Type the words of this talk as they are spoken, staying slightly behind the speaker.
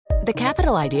The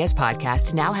Capital Ideas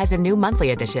podcast now has a new monthly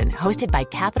edition hosted by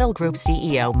Capital Group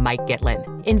CEO Mike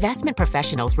Gitlin. Investment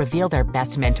professionals reveal their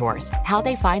best mentors, how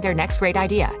they find their next great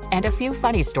idea, and a few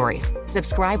funny stories.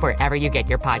 Subscribe wherever you get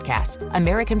your podcasts.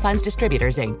 American Funds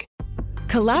Distributors, Inc.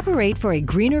 Collaborate for a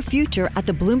greener future at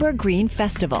the Bloomberg Green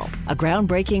Festival, a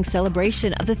groundbreaking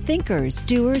celebration of the thinkers,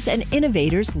 doers, and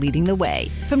innovators leading the way.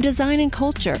 From design and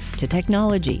culture to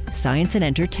technology, science, and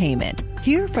entertainment.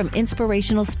 Hear from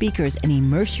inspirational speakers and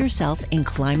immerse yourself in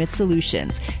climate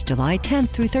solutions. July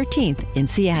 10th through 13th in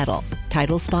Seattle.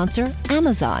 Title sponsor,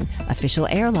 Amazon. Official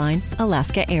airline,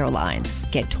 Alaska Airlines.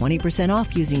 Get 20%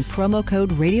 off using promo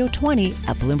code radio20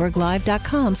 at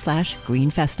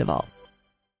BloombergLive.com/greenfestival.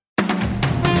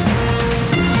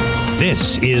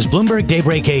 This is Bloomberg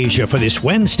Daybreak Asia for this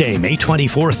Wednesday, May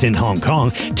 24th in Hong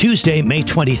Kong, Tuesday, May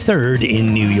 23rd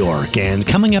in New York. And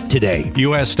coming up today,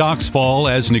 U.S. stocks fall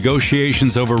as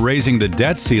negotiations over raising the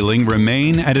debt ceiling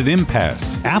remain at an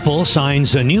impasse. Apple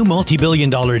signs a new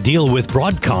multi-billion-dollar deal with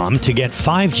Broadcom to get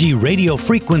 5G radio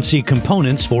frequency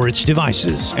components for its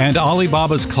devices. And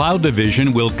Alibaba's cloud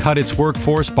division will cut its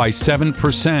workforce by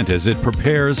 7% as it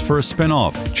prepares for a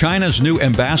spin-off. China's new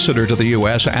ambassador to the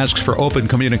U.S. asks for open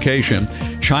communication.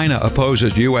 China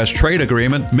opposes U.S. trade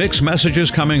agreement. Mixed messages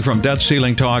coming from debt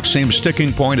ceiling talks seem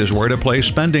sticking point is where to place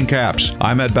spending caps.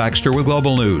 I'm Ed Baxter with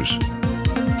Global News.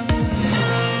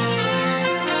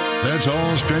 That's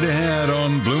all straight ahead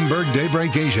on Bloomberg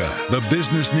Daybreak Asia. The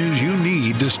business news you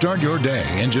need to start your day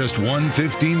in just one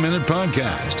 15-minute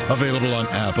podcast. Available on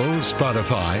Apple,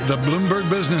 Spotify, the Bloomberg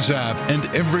Business app, and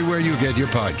everywhere you get your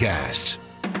podcasts.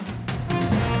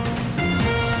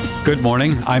 Good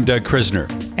morning. I'm Doug Krisner.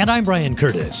 And I'm Brian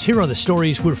Curtis. Here are the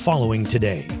stories we're following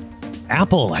today.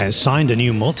 Apple has signed a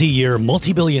new multi-year,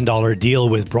 multi-billion-dollar deal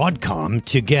with Broadcom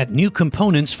to get new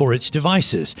components for its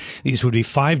devices. These would be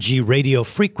 5G radio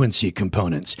frequency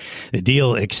components. The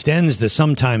deal extends the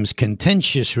sometimes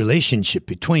contentious relationship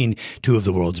between two of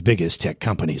the world's biggest tech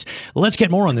companies. Let's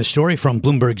get more on this story from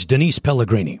Bloomberg's Denise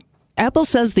Pellegrini. Apple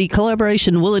says the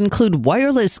collaboration will include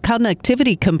wireless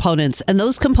connectivity components, and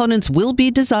those components will be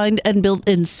designed and built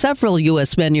in several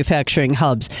U.S. manufacturing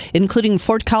hubs, including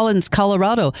Fort Collins,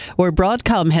 Colorado, where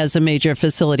Broadcom has a major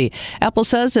facility. Apple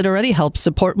says it already helps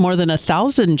support more than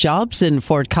 1,000 jobs in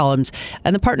Fort Collins,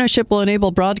 and the partnership will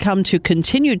enable Broadcom to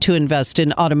continue to invest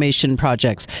in automation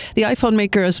projects. The iPhone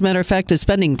maker, as a matter of fact, is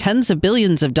spending tens of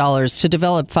billions of dollars to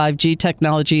develop 5G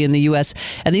technology in the U.S.,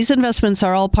 and these investments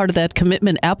are all part of that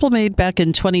commitment Apple made back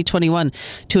in 2021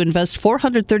 to invest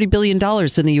 $430 billion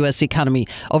in the U.S. economy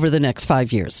over the next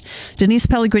 5 years. Denise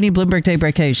Pellegrini, Bloomberg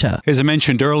Daybreak Asia. As I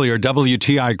mentioned earlier,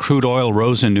 WTI crude oil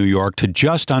rose in New York to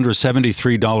just under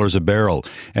 $73 a barrel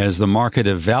as the market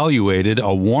evaluated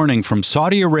a warning from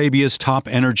Saudi Arabia's top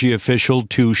energy official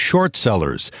to short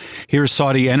sellers. Here's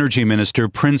Saudi Energy Minister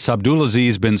Prince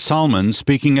Abdulaziz bin Salman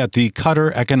speaking at the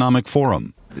Qatar Economic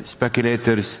Forum. The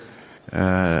speculators,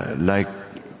 like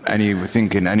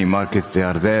anything in any market, they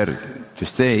are there to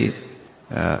stay.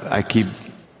 I keep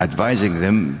advising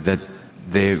them that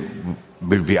they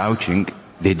will be ouching.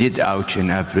 They did ouch in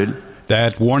April.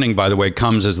 That warning, by the way,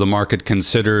 comes as the market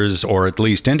considers, or at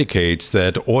least indicates,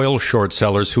 that oil short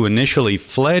sellers who initially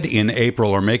fled in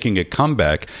April are making a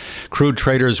comeback. Crude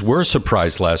traders were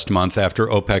surprised last month after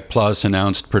OPEC Plus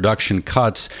announced production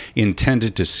cuts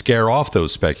intended to scare off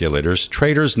those speculators.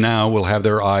 Traders now will have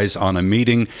their eyes on a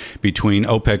meeting between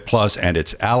OPEC Plus and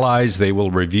its allies. They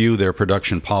will review their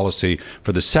production policy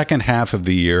for the second half of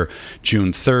the year,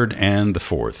 June 3rd and the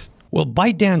 4th. Well,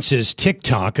 ByteDance's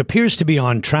TikTok appears to be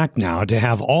on track now to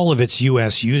have all of its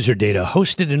U.S. user data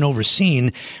hosted and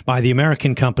overseen by the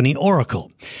American company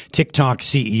Oracle. TikTok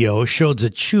CEO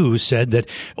Shouzi Chu said that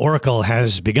Oracle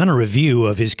has begun a review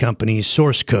of his company's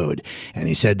source code, and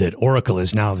he said that Oracle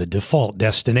is now the default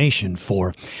destination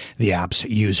for the app's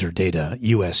user data,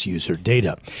 U.S. user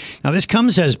data. Now, this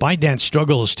comes as ByteDance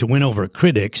struggles to win over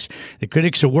critics. The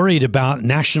critics are worried about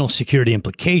national security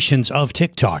implications of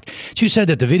TikTok. Chu said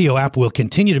that the video app will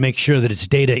continue to make sure that its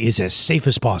data is as safe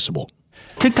as possible.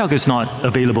 TikTok is not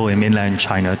available in mainland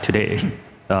China today.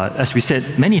 As we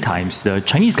said many times, the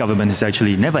Chinese government has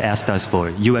actually never asked us for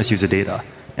U.S. user data,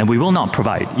 and we will not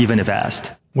provide, even if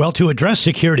asked. Well, to address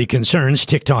security concerns,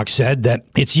 TikTok said that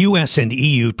its U.S. and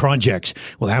EU projects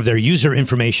will have their user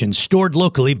information stored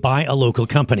locally by a local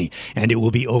company, and it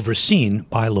will be overseen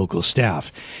by local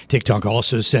staff. TikTok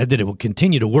also said that it will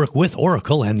continue to work with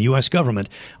Oracle and the U.S. government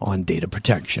on data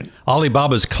protection.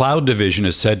 Alibaba's cloud division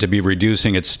is said to be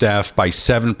reducing its staff by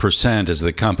 7% as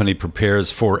the company prepares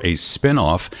for a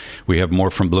spin-off. We have more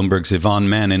from Bloomberg's Yvonne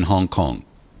Mann in Hong Kong.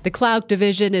 The cloud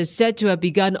division is said to have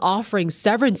begun offering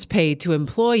severance pay to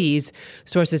employees.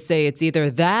 Sources say it's either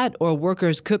that or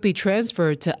workers could be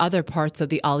transferred to other parts of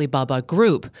the Alibaba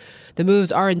group. The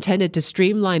moves are intended to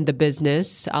streamline the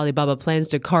business. Alibaba plans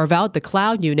to carve out the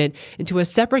cloud unit into a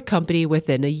separate company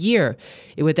within a year.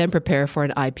 It would then prepare for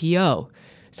an IPO.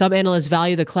 Some analysts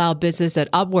value the cloud business at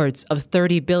upwards of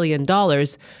 $30 billion.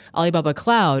 Alibaba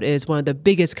Cloud is one of the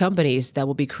biggest companies that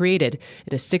will be created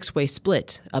in a six-way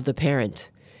split of the parent.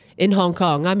 In Hong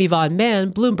Kong, I'm Yvonne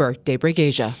Mann, Bloomberg Daybreak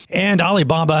Asia. And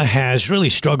Alibaba has really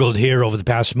struggled here over the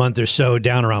past month or so,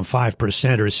 down around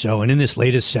 5% or so. And in this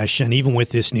latest session, even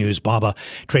with this news, BABA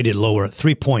traded lower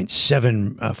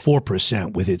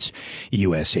 3.74% with its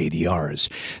U.S. ADRs.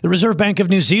 The Reserve Bank of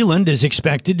New Zealand is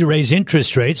expected to raise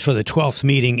interest rates for the 12th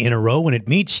meeting in a row when it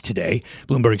meets today.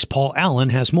 Bloomberg's Paul Allen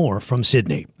has more from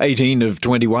Sydney. 18 of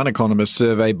 21 economists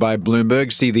surveyed by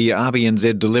Bloomberg see the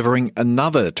RBNZ delivering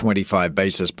another 25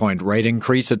 basis point rate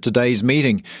increase at today's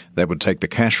meeting. That would take the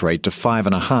cash rate to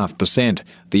 5.5%.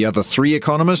 The other three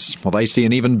economists, well, they see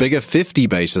an even bigger 50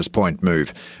 basis point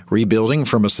move. Rebuilding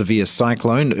from a severe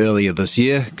cyclone earlier this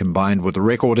year, combined with the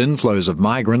record inflows of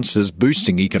migrants, is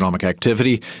boosting economic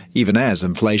activity, even as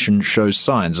inflation shows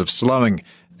signs of slowing.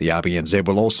 The RBNZ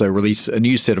will also release a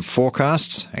new set of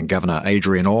forecasts, and Governor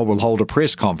Adrian Orr will hold a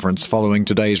press conference following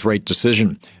today's rate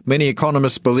decision. Many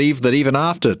economists believe that even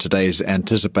after today's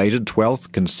anticipated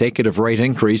 12th consecutive rate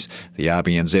increase, the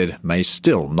RBNZ may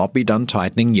still not be done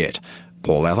tightening yet.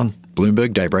 Paul Allen,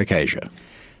 Bloomberg Daybreak Asia.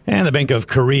 And the Bank of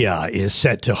Korea is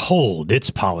set to hold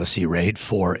its policy rate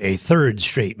for a third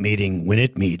straight meeting when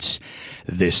it meets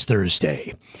this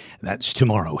Thursday. That's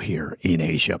tomorrow here in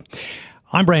Asia.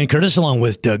 I'm Brian Curtis along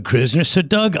with Doug Krisner. So,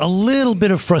 Doug, a little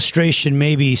bit of frustration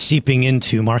maybe seeping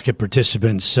into market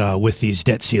participants with these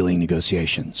debt ceiling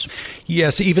negotiations.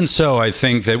 Yes, even so, I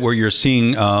think that where you're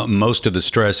seeing most of the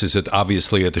stress is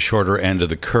obviously at the shorter end of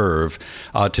the curve.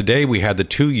 Today, we had the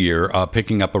 2-year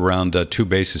picking up around 2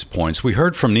 basis points. We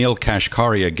heard from Neil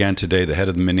Kashkari again today, the head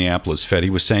of the Minneapolis Fed. He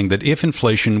was saying that if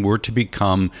inflation were to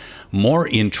become more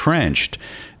entrenched,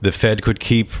 the Fed could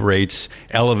keep rates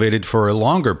elevated for a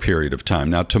longer period of time.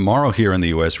 Now, tomorrow here in the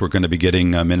U.S., we're going to be getting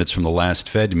minutes from the last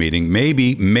Fed meeting.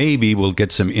 Maybe we'll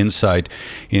get some insight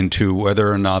into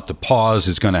whether or not the pause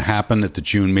is going to happen at the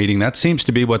June meeting. That seems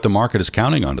to be what the market is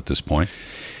counting on at this point.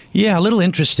 Yeah, a little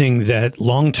interesting that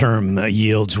long-term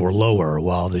yields were lower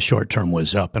while the short-term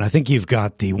was up. And I think you've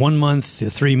got the 1 month, the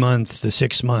 3 month, the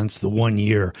 6 month, the 1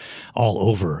 year all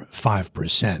over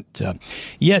 5%.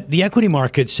 Yet the equity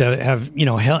markets have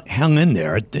hung in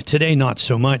there. Today, not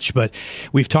so much, but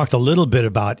we've talked a little bit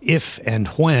about if and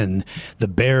when the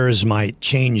bears might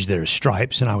change their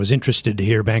stripes. And I was interested to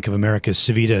hear Bank of America's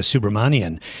Savita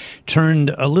Subramanian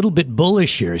turned a little bit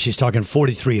bullish here. She's talking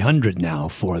 4,300 now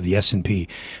for the S&P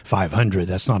 500.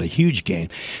 That's not a huge gain.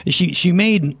 She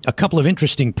made a couple of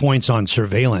interesting points on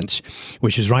surveillance,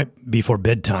 which is right before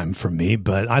bedtime for me,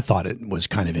 but I thought it was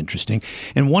kind of interesting.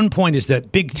 And one point is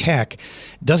that big tech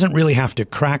doesn't really have to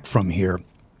crack from here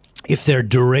if their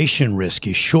duration risk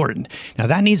is shortened. Now,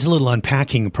 that needs a little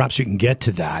unpacking. Perhaps we can get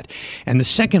to that. And the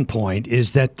second point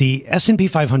is that the S&P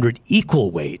 500 equal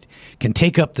weight can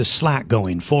take up the slack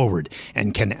going forward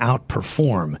and can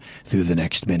outperform through the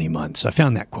next many months. I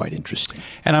found that quite interesting.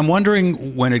 And I'm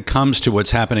wondering, when it comes to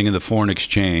what's happening in the foreign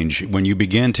exchange, when you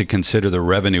begin to consider the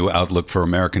revenue outlook for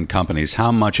American companies,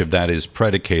 how much of that is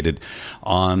predicated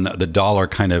on the dollar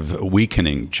kind of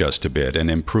weakening just a bit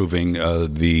and improving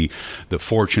the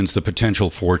fortunes, the potential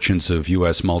fortunes of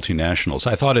U.S. multinationals.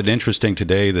 I thought it interesting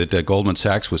today that Goldman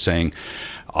Sachs was saying,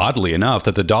 oddly enough,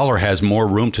 that the dollar has more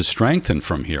room to strengthen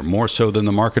from here, more so than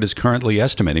the market is currently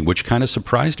estimating, which kind of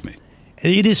surprised me.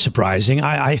 It is surprising.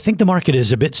 I think the market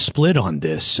is a bit split on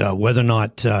this, whether or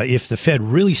not if the Fed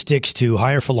really sticks to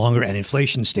higher for longer and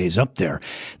inflation stays up there,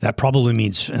 that probably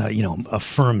means, a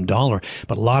firm dollar.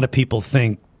 But a lot of people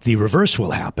think the reverse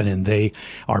will happen, and they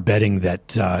are betting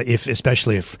that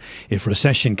especially if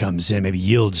recession comes in, maybe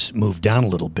yields move down a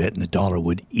little bit, and the dollar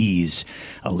would ease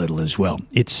a little as well.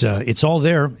 It's all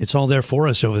there. It's all there for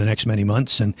us over the next many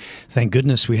months, and thank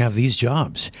goodness we have these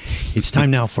jobs. It's time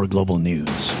now for global news.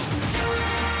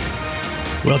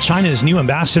 Well, China's new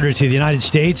ambassador to the United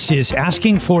States is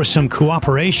asking for some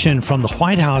cooperation from the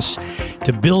White House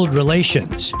to build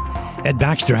relations. Ed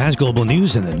Baxter has global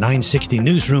news in the 960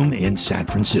 newsroom in San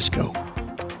Francisco.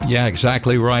 Yeah,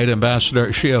 exactly right. Ambassador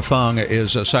Xie Feng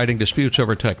is citing disputes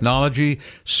over technology,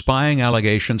 spying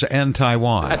allegations, and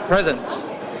Taiwan. At present,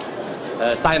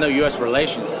 Sino-U.S.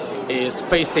 relations is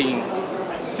facing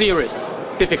serious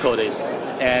difficulties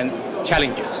and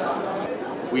challenges.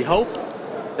 We hope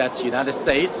that the United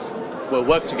States will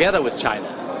work together with China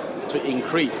to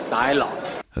increase dialogue.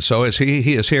 So as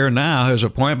he is here now, his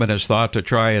appointment is thought to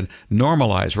try and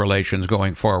normalize relations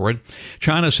going forward.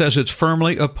 China says it's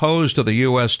firmly opposed to the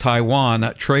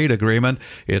U.S.-Taiwan trade agreement.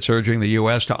 It's urging the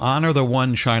U.S. to honor the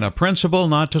One China principle,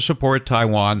 not to support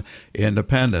Taiwan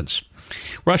independence.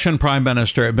 Russian Prime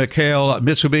Minister Mikhail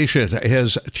Mishustin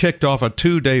has kicked off a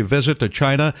 2-day visit to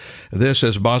China. This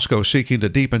is Moscow seeking to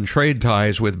deepen trade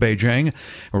ties with Beijing.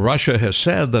 Russia has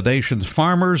said the nation's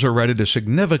farmers are ready to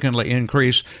significantly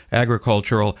increase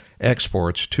agricultural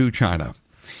exports to China.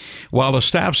 While the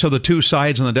staffs of the two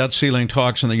sides in the debt ceiling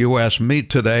talks in the U.S. meet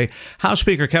today, House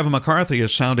Speaker Kevin McCarthy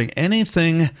is sounding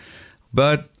anything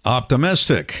but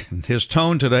optimistic. His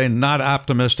tone today, not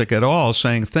optimistic at all,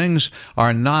 saying things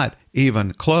are not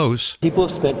even close. People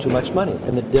have spent too much money,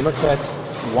 and the Democrats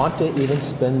want to even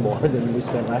spend more than we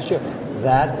spent last year.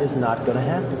 That is not going to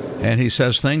happen. And he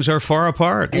says things are far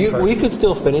apart. We could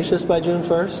still finish this by June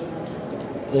 1st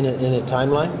in a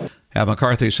timeline.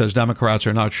 McCarthy says Democrats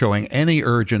are not showing any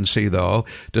urgency, though,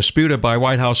 disputed by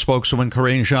White House spokeswoman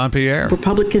Karine Jean-Pierre.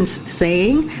 Republicans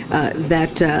saying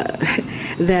that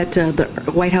the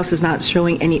White House is not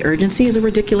showing any urgency is a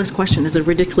ridiculous question, is a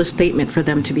ridiculous statement for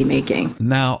them to be making.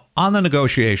 Now, on the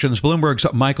negotiations, Bloomberg's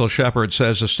Michael Shepard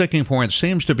says the sticking point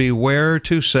seems to be where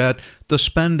to set the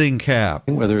spending cap.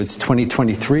 Whether it's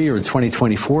 2023 or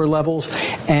 2024 levels,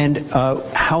 and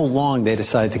how long they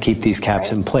decide to keep these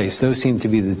caps in place. Those seem to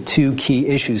be the two key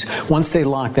issues. Once they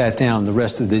lock that down, the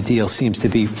rest of the deal seems to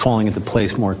be falling into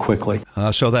place more quickly.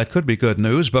 So that could be good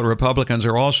news, but Republicans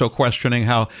are also questioning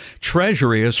how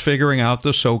Treasury is figuring out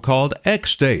the so-called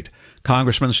X date.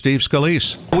 Congressman Steve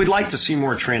Scalise. We'd like to see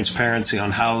more transparency on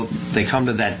how they come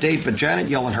to that date, but Janet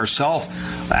Yellen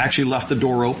herself actually left the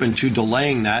door open to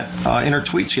delaying that in her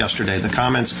tweets yesterday. The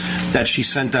comments that she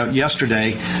sent out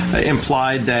yesterday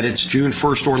implied that it's June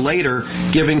 1st or later,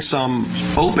 giving some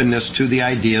openness to the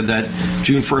idea that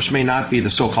June 1st may not be the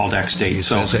so-called X date.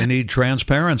 So they need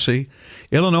transparency.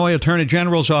 Illinois Attorney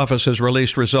General's office has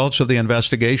released results of the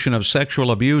investigation of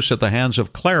sexual abuse at the hands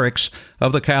of clerics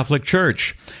of the Catholic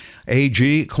Church.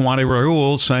 AG Kwani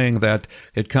Raul saying that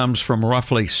it comes from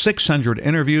roughly 600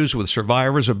 interviews with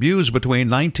survivors abused between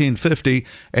 1950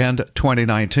 and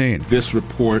 2019. This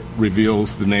report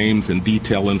reveals the names and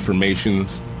detailed information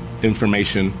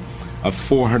of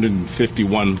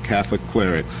 451 Catholic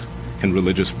clerics and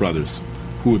religious brothers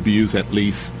who abused at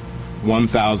least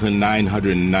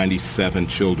 1,997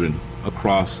 children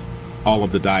across all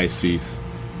of the dioceses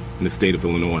in the state of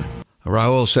Illinois.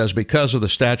 Raul says because of the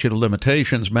statute of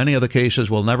limitations, many of the cases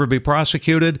will never be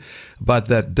prosecuted, but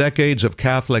that decades of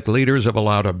Catholic leaders have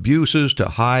allowed abuses to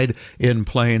hide in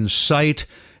plain sight,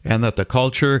 and that the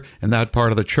culture in that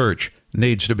part of the church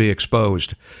needs to be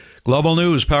exposed. Global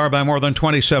news powered by more than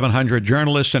 2,700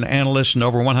 journalists and analysts in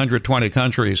over 120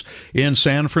 countries. In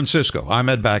San Francisco, I'm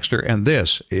Ed Baxter, and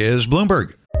this is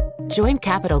Bloomberg. Join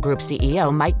Capital Group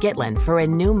CEO Mike Gitlin for a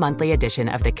new monthly edition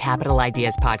of the Capital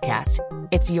Ideas Podcast.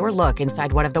 It's your look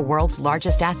inside one of the world's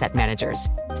largest asset managers.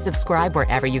 Subscribe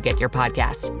wherever you get your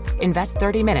podcasts. Invest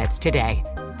 30 minutes today.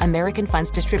 American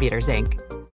Funds Distributors, Inc.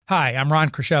 Hi, I'm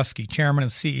Ron Kraszewski, Chairman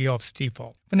and CEO of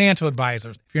Stifel. Financial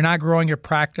advisors. If you're not growing your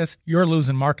practice, you're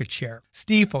losing market share.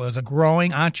 Stifel is a growing,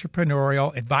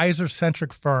 entrepreneurial,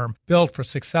 advisor-centric firm built for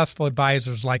successful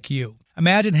advisors like you.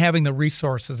 Imagine having the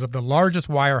resources of the largest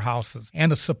wirehouses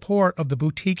and the support of the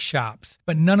boutique shops,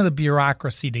 but none of the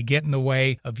bureaucracy to get in the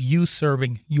way of you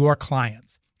serving your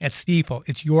clients. At Stifel,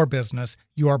 it's your business,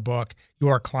 your book,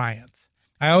 your clients.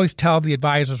 I always tell the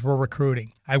advisors we're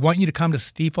recruiting, I want you to come to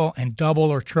Stifel and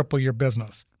double or triple your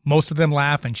business. Most of them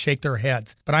laugh and shake their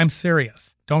heads, but I'm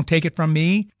serious. Don't take it from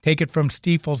me. Take it from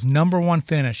Stifel's #1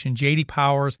 finish in J.D.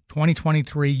 Power's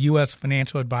 2023 U.S.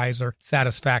 Financial Advisor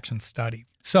Satisfaction Study.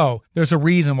 So, there's a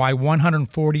reason why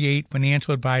 148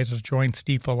 financial advisors joined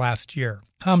Stifel last year.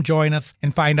 Come join us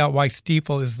and find out why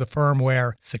Stifel is the firm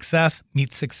where success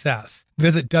meets success.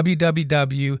 Visit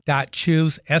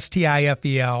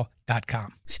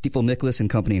www.choosestifel.com. Stifel Nicholas and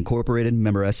Company Incorporated,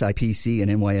 member SIPC and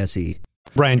NYSE.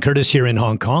 Brian Curtis here in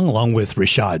Hong Kong, along with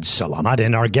Rashad Salamat.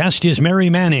 And our guest is Mary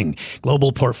Manning,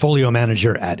 Global Portfolio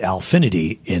Manager at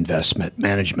Alfinity Investment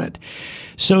Management.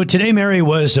 So today, Mary,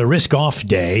 was a risk-off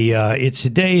day. It's a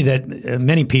day that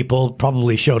many people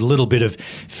probably showed a little bit of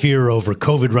fear over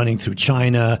COVID running through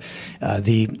China,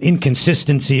 the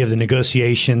inconsistency of the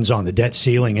negotiations on the debt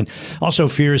ceiling, and also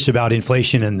fears about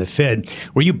inflation and the Fed.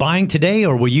 Were you buying today,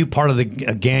 or were you part of the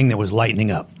gang that was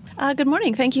lightening up? Good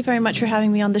morning. Thank you very much for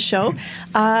having me on the show.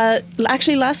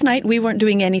 Actually, last night we weren't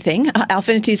doing anything.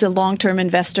 Alfinity is a long-term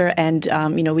investor, and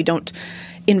we don't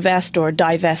invest or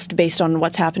divest based on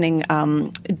what's happening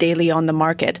daily on the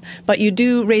market. But you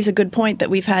do raise a good point that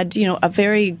we've had, a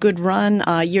very good run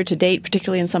year to date,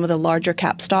 particularly in some of the larger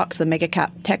cap stocks, the mega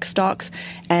cap tech stocks.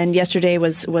 And yesterday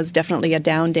was definitely a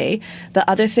down day. The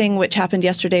other thing which happened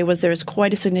yesterday was there was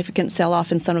quite a significant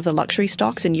sell-off in some of the luxury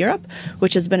stocks in Europe,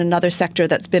 which has been another sector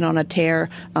that's been on a tear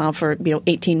for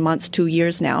 18 months, 2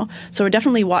 years now. So we're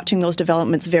definitely watching those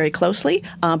developments very closely,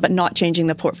 but not changing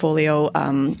the portfolio,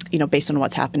 based on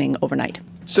what's happening overnight.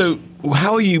 So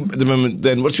how are you at the moment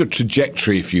then? What's your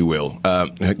trajectory, if you will?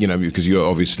 Because you're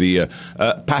obviously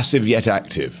passive yet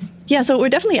active. Yeah, so we're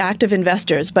definitely active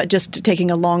investors, but just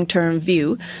taking a long-term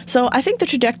view. So I think the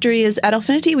trajectory is at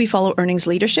Alphinity, we follow earnings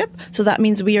leadership. So that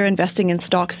means we are investing in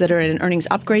stocks that are in an earnings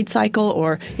upgrade cycle,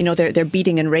 or, they're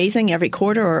beating and raising every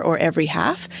quarter or every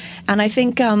half. And I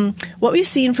think what we've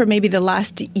seen for maybe the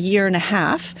last year and a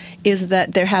half is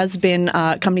that there has been,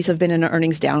 companies have been in an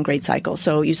earnings downgrade cycle.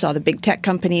 So you saw the big tech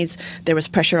companies, there was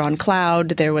pressure on cloud,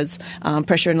 there was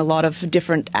pressure in a lot of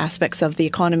different aspects of the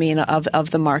economy and of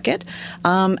the market.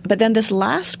 But then this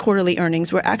last quarterly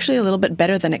earnings were actually a little bit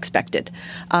better than expected.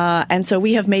 And so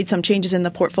we have made some changes in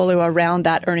the portfolio around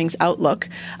that earnings outlook.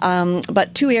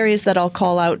 But two areas that I'll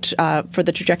call out for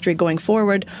the trajectory going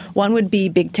forward. One would be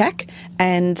big tech.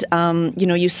 And,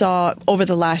 you saw over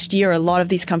the last year, a lot of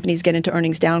these companies get into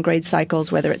earnings downgrade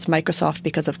cycles, whether it's Microsoft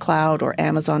because of cloud or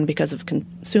Amazon because of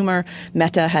consumer.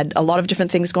 Meta had a lot of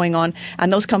different things going on.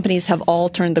 And those companies have all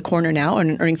turned the corner now in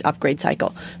an earnings upgrade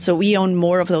cycle. So we own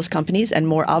more of those companies and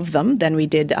more of them than we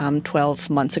did 12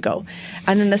 months ago.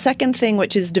 And then the second thing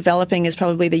which is developing is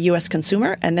probably the U.S.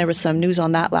 consumer. And there was some news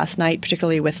on that last night,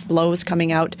 particularly with Lowe's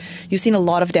coming out. You've seen a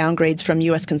lot of downgrades from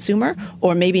U.S. consumer,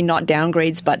 or maybe not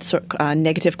downgrades, but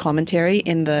negative commentary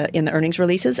in the earnings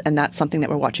releases. And that's something that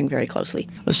we're watching very closely.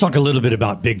 Let's talk a little bit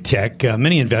about big tech.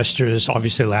 Many investors,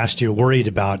 obviously last year, worried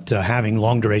about having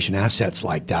long duration assets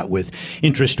like that with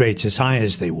interest rates as high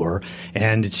as they were.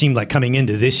 And it seemed like coming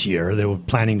into this year, they were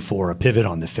planning for a pivot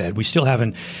on the Fed. We still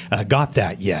haven't got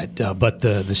that yet, but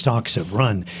the stocks have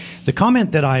run. The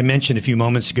comment that I mentioned a few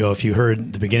moments ago, if you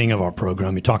heard the beginning of our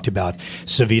program, we talked about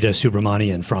Savita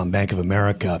Subramanian from Bank of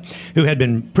America, who had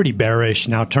been pretty bearish,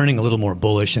 now turning a little more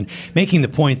bullish and making the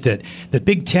point that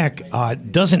big tech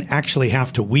doesn't actually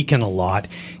have to weaken a lot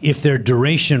if their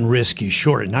duration risk is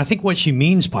short. And I think what she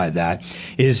means by that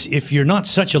is if you're not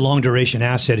such a long duration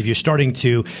asset, if you're starting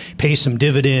to pay some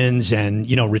dividends and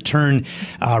return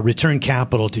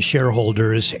capital to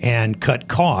shareholders and cut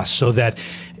costs so that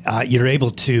you're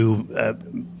able to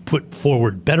put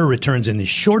forward better returns in the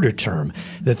shorter term,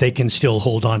 that they can still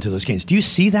hold on to those gains. Do you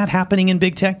see that happening in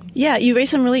big tech? Yeah, you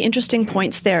raised some really interesting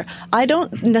points there. I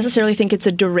don't necessarily think it's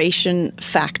a duration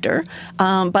factor,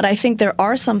 but I think there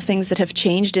are some things that have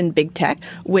changed in big tech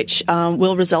which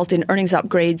will result in earnings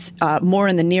upgrades more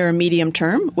in the near or medium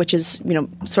term, which is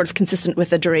sort of consistent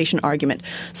with the duration argument.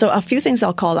 So a few things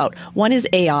I'll call out. One is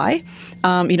AI.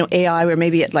 AI, we're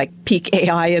maybe at like peak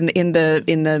AI in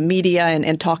the media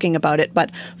and talking about it,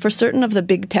 but for certain of the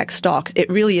big tech stocks, it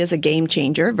really is a game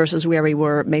changer versus where we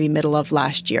were maybe middle of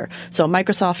last year. So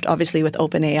Microsoft, obviously with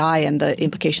OpenAI and the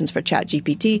implications for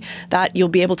ChatGPT, that you'll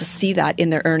be able to see that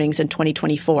in their earnings in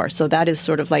 2024. So that is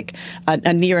sort of like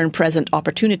a near and present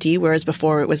opportunity, whereas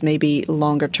before it was maybe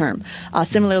longer term.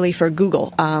 Similarly for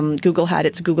Google. Google had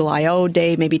its Google I.O.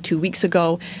 day maybe 2 weeks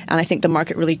ago, and I think the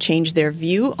market really changed their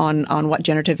view on what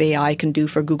generative AI can do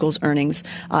for Google's earnings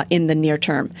in the near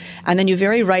term. And then you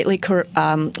very rightly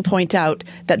point out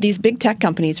that these big tech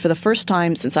companies, for the first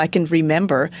time since I can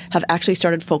remember, have actually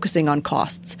started focusing on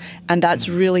costs. And that's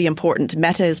really important.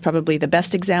 Meta is probably the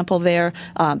best example there.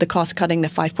 The cost cutting, the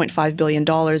 $5.5 billion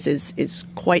is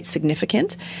quite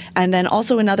significant. And then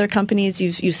also in other companies,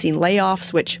 you've seen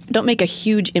layoffs, which don't make a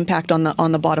huge impact on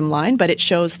the bottom line, but it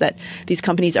shows that these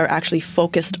companies are actually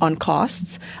focused on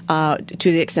costs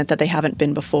to the extent that they haven't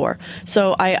been before.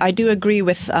 So I do agree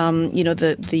with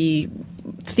the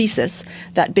thesis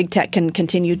that big tech can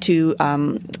continue to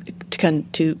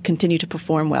continue to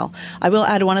perform well. I will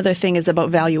add one other thing is about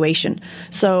valuation.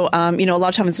 So, a lot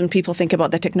of times when people think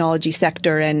about the technology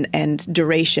sector and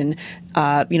duration,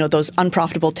 those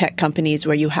unprofitable tech companies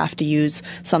where you have to use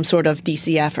some sort of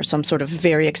DCF or some sort of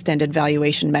very extended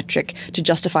valuation metric to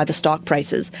justify the stock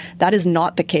prices. That is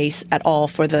not the case at all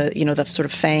for the sort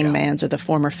of FANG-mans or the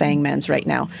former FANG-mans right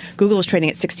now. Google was trading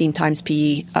at 16 times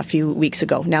PE a few weeks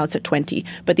ago. Now it's at 20.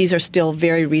 But these are still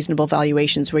very reasonable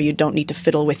valuations where you don't need to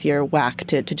fiddle with your whack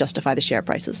to justify the share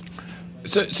prices.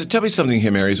 So tell me something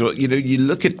here, Mary, as well. You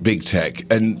look at big tech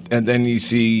and then you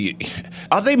see,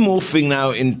 are they morphing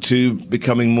now into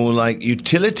becoming more like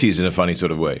utilities in a funny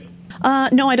sort of way?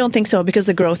 No, I don't think so, because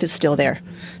the growth is still there.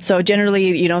 So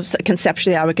generally,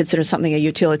 conceptually, I would consider something a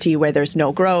utility where there's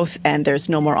no growth and there's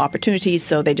no more opportunities.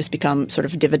 So they just become sort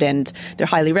of dividend. They're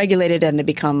highly regulated and they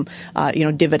become,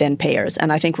 dividend payers.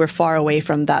 And I think we're far away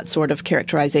from that sort of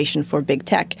characterization for big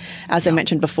tech. As I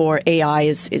mentioned before, AI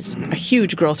is a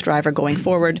huge growth driver going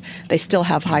forward. They still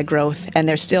have high growth, and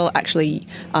they're still actually,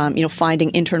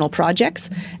 finding internal projects.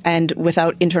 And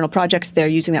without internal projects, they're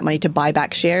using that money to buy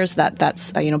back shares.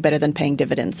 That's better than paying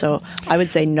dividends. So I would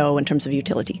say no in terms of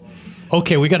utility.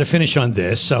 Okay, we got to finish on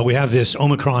this. We have this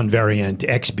Omicron variant,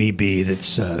 XBB,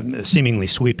 that's seemingly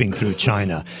sweeping through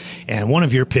China. And one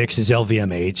of your picks is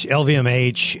LVMH.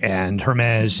 LVMH and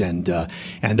Hermes and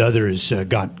others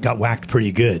got whacked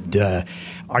pretty good.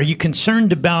 Are you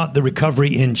concerned about the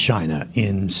recovery in China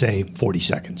in, say, 40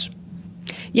 seconds?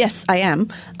 Yes, I am.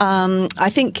 I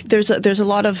think there's a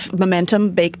lot of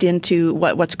momentum baked into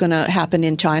what's going to happen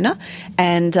in China,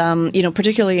 and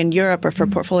particularly in Europe, or for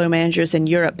portfolio managers in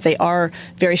Europe, they are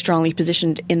very strongly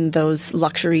positioned in those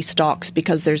luxury stocks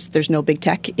because there's no big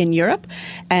tech in Europe,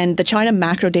 and the China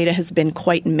macro data has been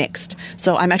quite mixed.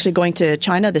 So I'm actually going to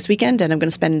China this weekend, and I'm going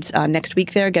to spend next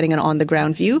week there getting an on the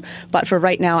ground view. But for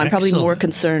right now, I'm probably more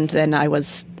concerned than I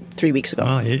was 3 weeks ago.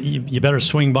 Well, you better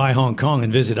swing by Hong Kong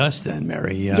and visit us then,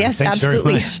 Mary. Yes, thanks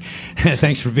absolutely. Very much.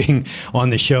 Thanks for being on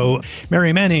the show.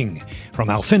 Mary Manning from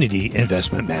Alfinity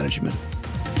Investment Management.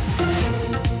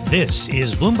 This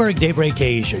is Bloomberg Daybreak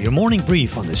Asia, your morning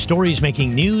brief on the stories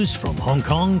making news from Hong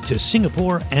Kong to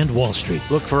Singapore and Wall Street.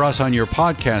 Look for us on your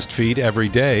podcast feed every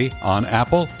day on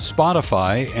Apple,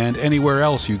 Spotify, and anywhere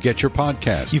else you get your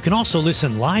podcasts. You can also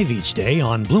listen live each day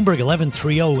on Bloomberg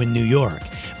 1130 in New York,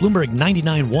 Bloomberg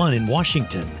 99.1 in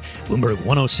Washington, Bloomberg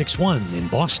 106.1 in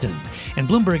Boston, and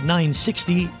Bloomberg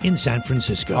 960 in San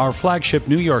Francisco. Our flagship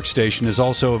New York station is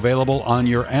also available on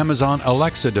your Amazon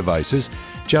Alexa devices.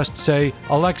 Just say,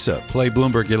 Alexa, play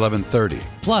Bloomberg 1130.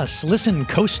 Plus, listen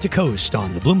coast to coast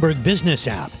on the Bloomberg Business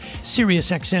app,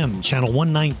 Sirius XM Channel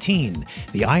 119,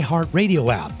 the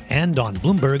iHeartRadio app, and on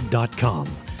Bloomberg.com.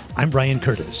 I'm Brian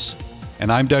Curtis.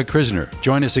 And I'm Doug Krisner.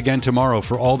 Join us again tomorrow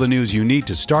for all the news you need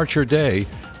to start your day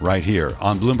right here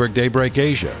on Bloomberg Daybreak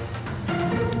Asia.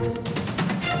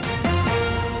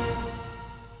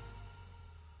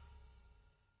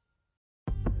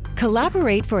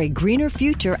 Collaborate for a greener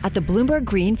future at the Bloomberg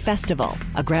Green Festival,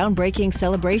 a groundbreaking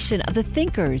celebration of the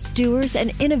thinkers, doers,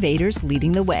 and innovators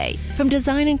leading the way. From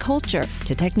design and culture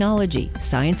to technology,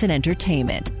 science, and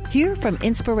entertainment. Hear from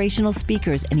inspirational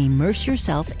speakers and immerse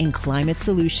yourself in climate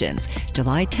solutions.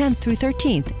 July 10th through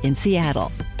 13th in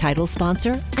Seattle. Title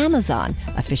sponsor, Amazon.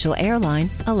 Official airline,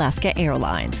 Alaska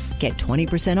Airlines. Get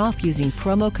 20% off using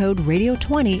promo code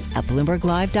radio20 at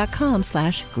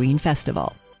BloombergLive.com/Green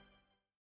Festival.